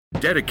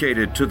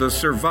Dedicated to the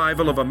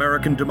survival of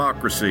American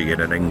democracy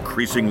in an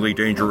increasingly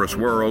dangerous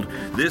world,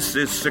 this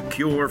is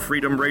Secure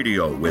Freedom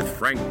Radio with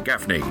Frank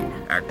Gaffney,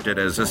 acted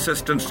as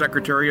Assistant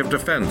Secretary of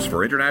Defense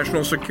for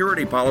International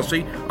Security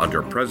Policy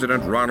under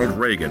President Ronald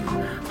Reagan,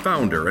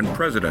 founder and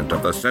president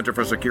of the Center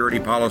for Security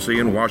Policy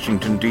in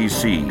Washington,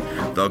 D.C.,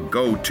 the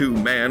go-to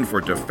man for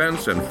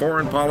defense and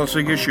foreign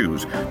policy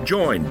issues,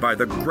 joined by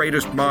the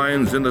greatest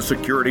minds in the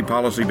security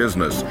policy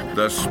business,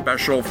 the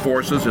special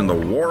forces in the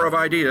war of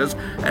ideas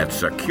at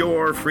Secure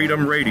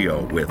Freedom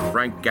Radio with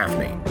Frank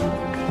Gaffney.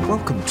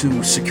 Welcome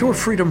to Secure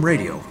Freedom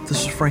Radio.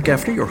 This is Frank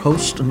Gaffney, your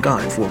host and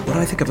guide for what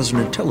I think of as an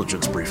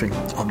intelligence briefing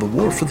on the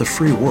war for the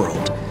free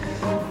world.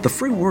 The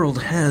free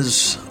world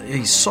has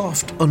a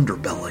soft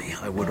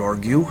underbelly, I would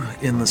argue,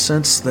 in the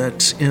sense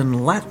that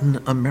in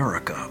Latin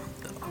America,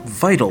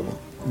 vital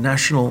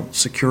national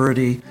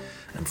security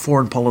and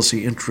foreign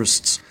policy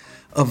interests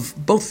of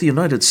both the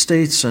United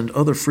States and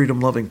other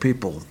freedom-loving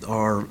people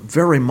are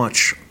very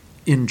much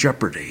in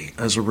jeopardy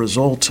as a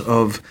result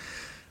of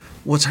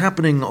what's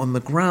happening on the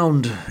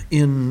ground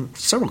in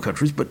several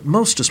countries, but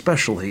most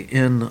especially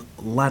in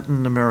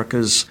Latin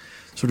America's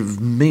sort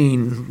of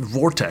main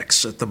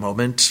vortex at the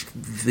moment,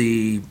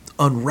 the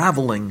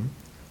unraveling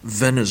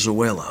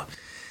Venezuela.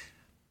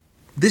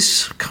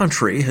 This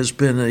country has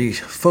been a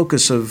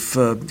focus of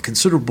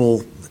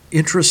considerable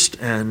interest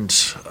and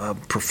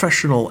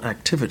professional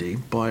activity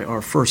by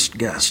our first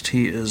guest.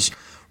 He is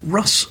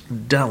Russ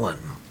Dallen,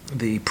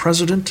 the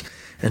president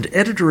and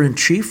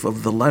editor-in-chief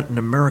of the Latin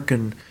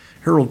American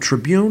Herald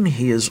Tribune.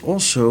 He is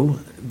also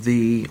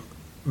the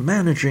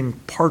managing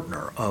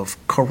partner of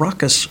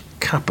Caracas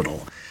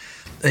Capital,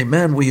 a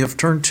man we have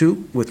turned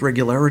to with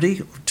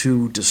regularity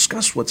to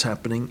discuss what's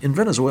happening in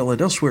Venezuela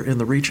and elsewhere in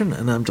the region,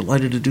 and I'm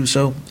delighted to do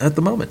so at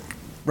the moment.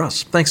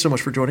 Russ, thanks so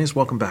much for joining us.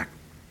 Welcome back.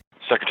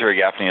 Secretary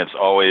Gaffney, it's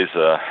always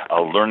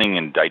a learning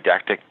and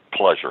didactic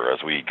pleasure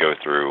as we go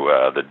through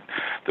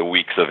the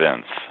week's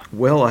events.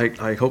 Well,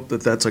 I hope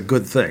that that's a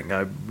good thing.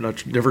 I'm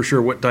never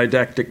sure what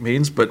didactic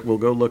means, but we'll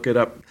go look it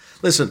up.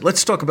 Listen,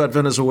 let's talk about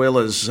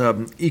Venezuela's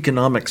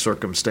economic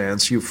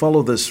circumstance. You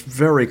follow this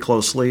very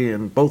closely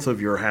in both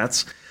of your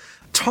hats.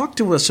 Talk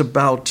to us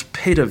about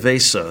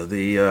PDVSA,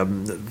 the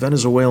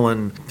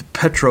Venezuelan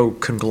petro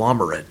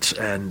conglomerate,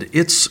 and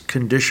its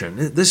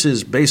condition. This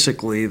is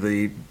basically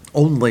the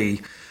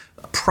only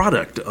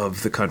product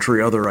of the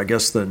country, other, I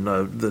guess, than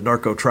the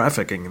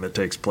narco-trafficking that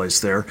takes place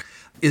there.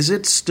 Is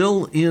it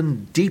still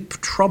in deep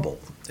trouble?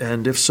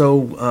 And if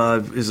so,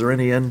 is there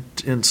any end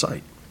in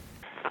sight?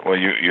 Well,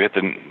 you hit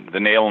the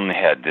nail on the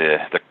head.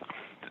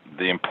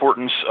 The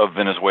importance of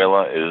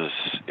Venezuela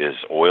is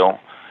oil.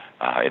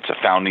 It's a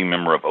founding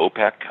member of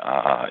OPEC.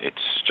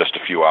 It's just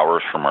a few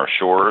hours from our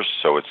shores,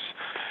 so it's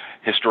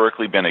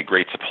historically been a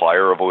great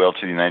supplier of oil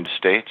to the United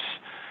States.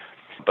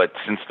 But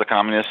since the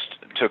communists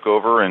took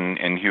over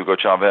in Hugo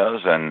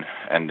Chavez and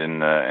in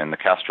the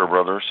Castro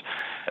brothers,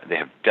 they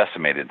have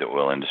decimated the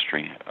oil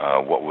industry.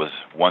 What was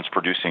once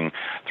producing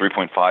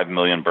 3.5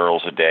 million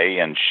barrels a day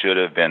and should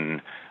have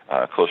been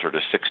closer to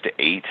 6 to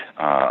 8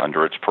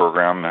 under its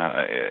program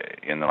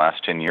in the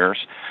last 10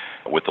 years,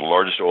 with the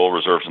largest oil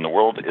reserves in the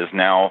world, is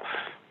now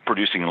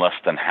producing less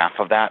than half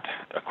of that.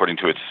 According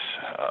to its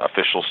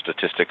official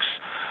statistics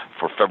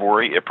for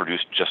February, it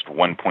produced just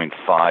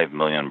 1.5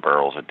 million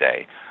barrels a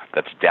day.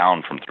 That's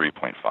down from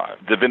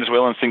 3.5. The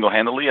Venezuelans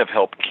single-handedly have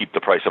helped keep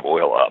the price of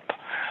oil up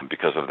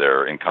because of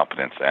their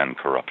incompetence and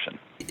corruption.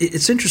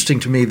 It's interesting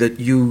to me that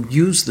you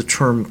use the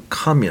term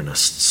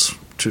communists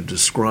to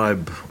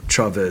describe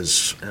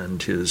Chavez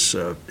and his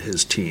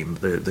team,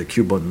 the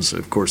Cubans.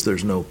 Of course,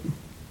 there's no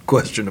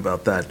question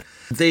about that.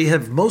 They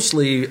have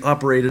mostly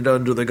operated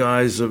under the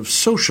guise of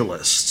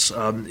socialists.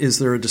 Is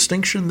there a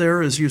distinction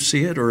there as you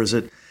see it, or is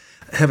it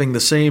having the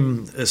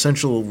same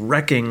essential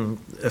wrecking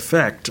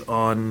effect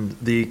on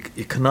the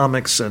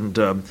economics and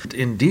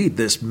indeed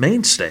this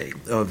mainstay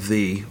of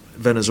the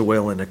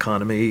Venezuelan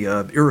economy,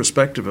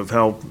 irrespective of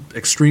how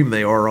extreme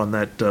they are on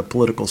that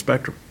political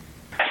spectrum?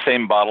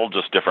 Same bottle,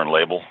 just different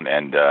label,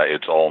 and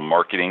it's all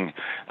marketing.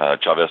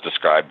 Chavez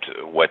described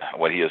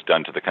what he has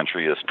done to the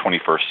country as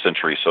 21st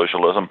century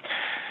socialism.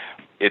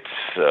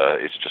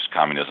 It's just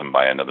communism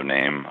by another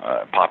name,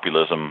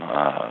 populism,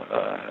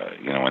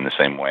 in the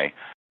same way.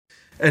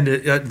 And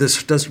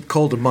this does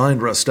call to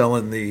mind, Russ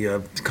Dallen,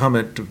 the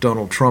comment of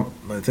Donald Trump,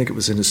 I think it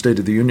was in his State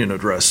of the Union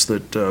address,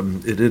 that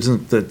it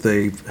isn't that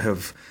they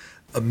have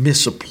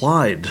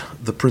misapplied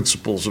the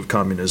principles of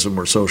communism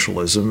or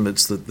socialism,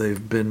 it's that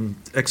they've been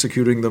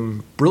executing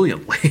them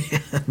brilliantly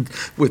and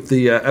with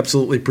the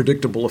absolutely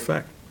predictable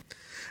effect.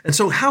 And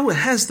so how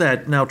has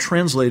that now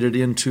translated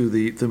into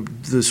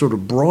the sort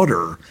of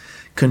broader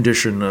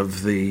condition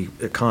of the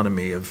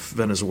economy of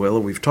Venezuela?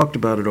 We've talked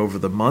about it over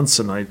the months,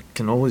 and I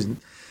can always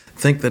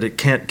think that it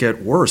can't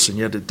get worse, and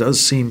yet it does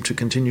seem to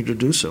continue to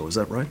do so. Is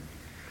that right?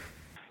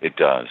 It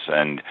does,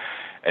 and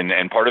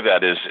part of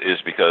that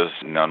is because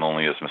not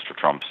only is Mr.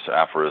 Trump's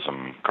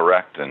aphorism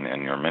correct,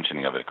 and your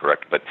mentioning of it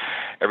correct, but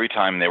every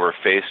time they were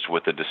faced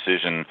with a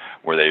decision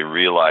where they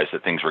realized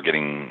that things were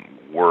getting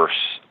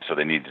worse so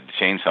they needed to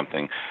change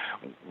something.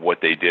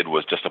 What they did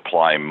was just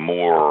apply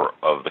more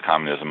of the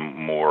communism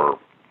more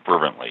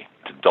fervently,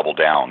 to double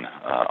down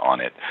on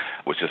it,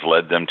 which has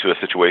led them to a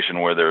situation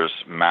where there's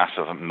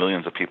massive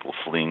millions of people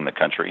fleeing the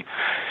country.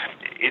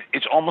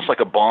 It's almost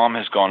like a bomb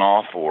has gone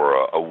off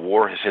or a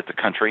war has hit the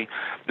country.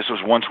 This was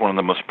once one of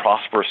the most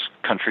prosperous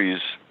countries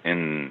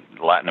in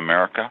Latin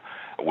America,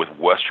 with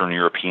Western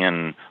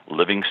European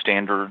living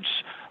standards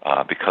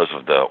because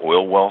of the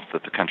oil wealth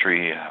that the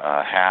country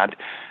had.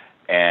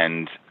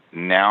 And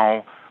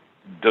now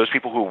those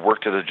people who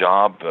worked at a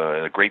job,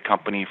 a great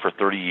company for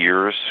 30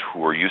 years,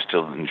 who are used to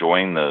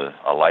enjoying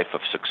a life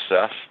of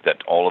success that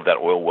all of that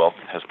oil wealth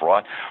has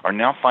brought, are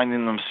now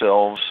finding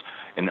themselves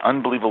in an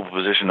unbelievable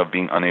position of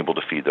being unable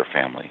to feed their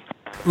family.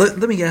 Let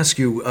me ask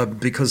you,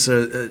 because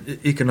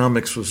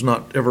economics was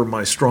not ever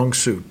my strong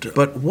suit,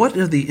 but what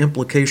are the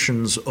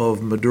implications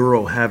of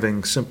Maduro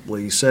having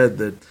simply said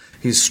that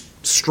he's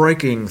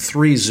striking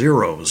 3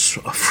 zeros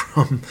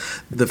from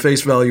the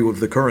face value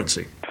of the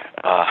currency?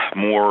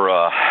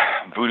 More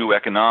voodoo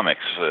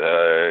economics.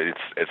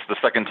 It's the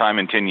second time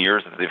in 10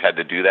 years that they've had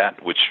to do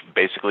that, which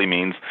basically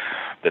means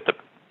that the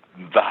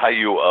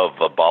value of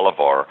a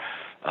bolivar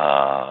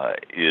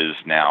is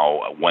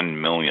now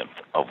 1/1,000,000th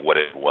of what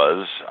it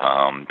was,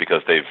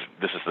 because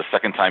this is the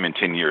second time in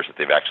 10 years that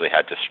they've actually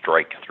had to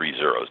strike 3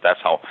 zeros.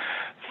 That's how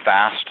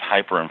fast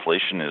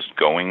hyperinflation is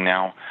going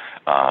now,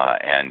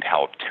 and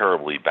how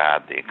terribly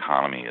bad the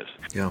economy is.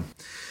 Yeah.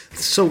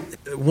 So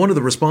one of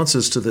the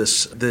responses to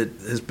this that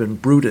has been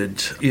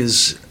bruited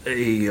is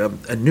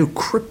a new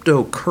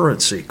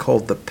cryptocurrency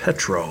called the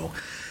Petro.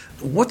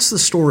 What's the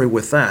story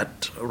with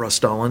that, Russ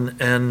Dallen?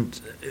 And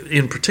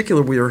in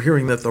particular, we are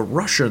hearing that the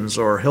Russians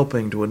are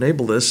helping to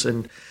enable this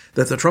and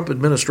that the Trump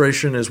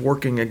administration is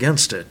working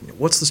against it.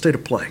 What's the state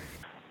of play?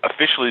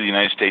 Officially, the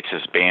United States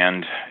has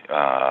banned,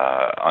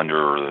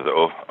 under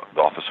the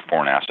Office of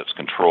Foreign Assets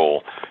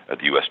Control at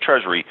the U.S.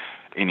 Treasury,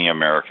 any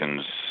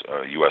Americans,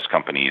 U.S.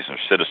 companies, or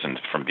citizens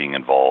from being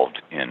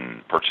involved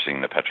in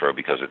purchasing the Petro,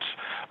 because it's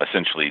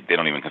essentially, they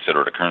don't even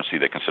consider it a currency,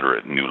 they consider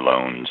it new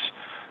loans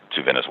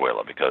to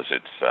Venezuela, because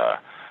it's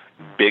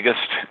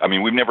biggest. I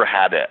mean, we've never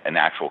had an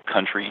actual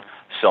country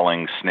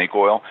selling snake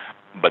oil,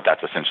 but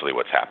that's essentially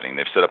what's happening.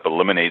 They've set up a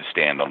lemonade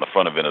stand on the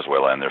front of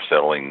Venezuela, and they're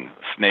selling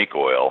snake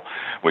oil,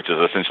 which is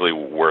essentially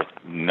worth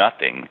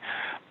nothing,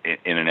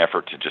 in an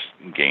effort to just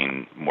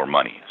gain more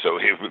money. So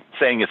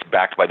saying it's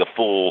backed by the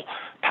full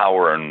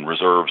power and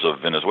reserves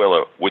of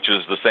Venezuela, which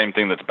is the same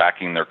thing that's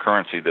backing their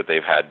currency that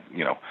they've had,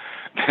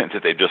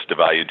 that they just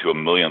devalued to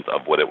 1/1,000,000th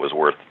of what it was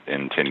worth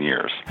in 10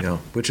 years. Yeah,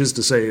 which is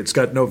to say it's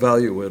got no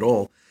value at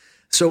all.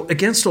 So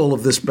against all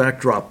of this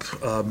backdrop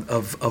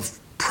of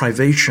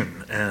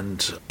privation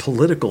and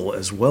political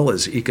as well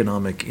as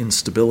economic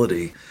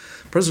instability,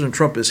 President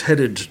Trump is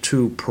headed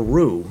to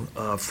Peru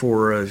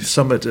for a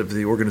summit of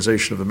the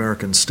Organization of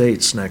American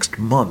States next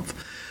month.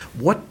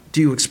 What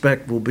do you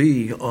expect will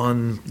be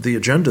on the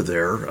agenda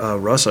there?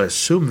 Russ, I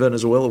assume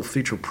Venezuela will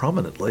feature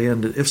prominently,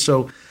 and if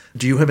so,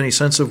 do you have any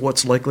sense of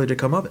what's likely to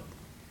come of it?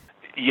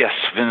 Yes,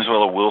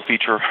 Venezuela will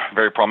feature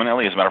very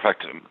prominently. As a matter of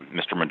fact,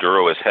 Mr.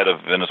 Maduro, as head of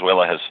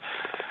Venezuela,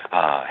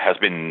 has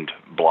been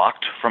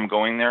blocked from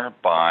going there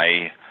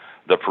by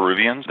the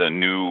Peruvians. The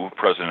new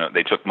president,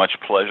 they took much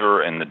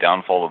pleasure in the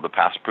downfall of the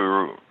past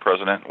Peru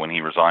president when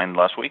he resigned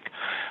last week.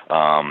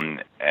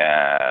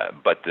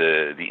 But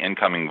the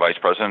incoming vice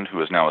president, who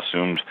has now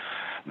assumed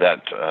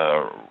that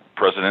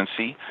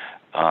presidency,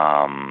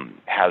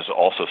 has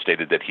also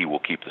stated that he will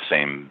keep the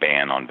same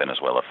ban on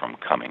Venezuela from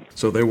coming.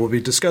 So they will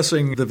be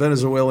discussing the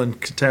Venezuelan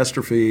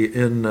catastrophe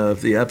in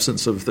the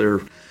absence of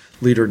their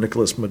leader,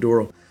 Nicolas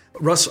Maduro.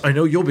 Russ, I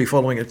know you'll be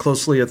following it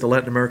closely at the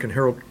Latin American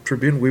Herald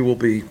Tribune. We will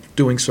be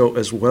doing so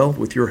as well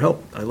with your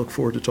help. I look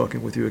forward to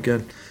talking with you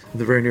again in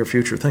the very near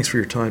future. Thanks for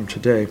your time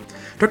today.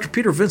 Dr.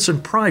 Peter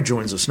Vincent Pry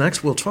joins us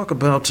next. We'll talk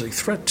about a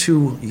threat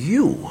to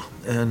you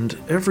and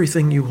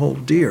everything you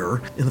hold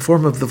dear in the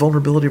form of the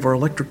vulnerability of our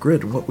electric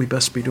grid and what we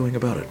best be doing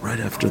about it right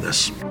after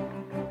this.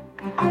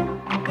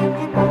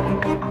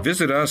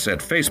 Visit us at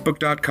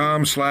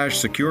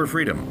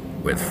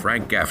facebook.com/securefreedom with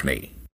Frank Gaffney.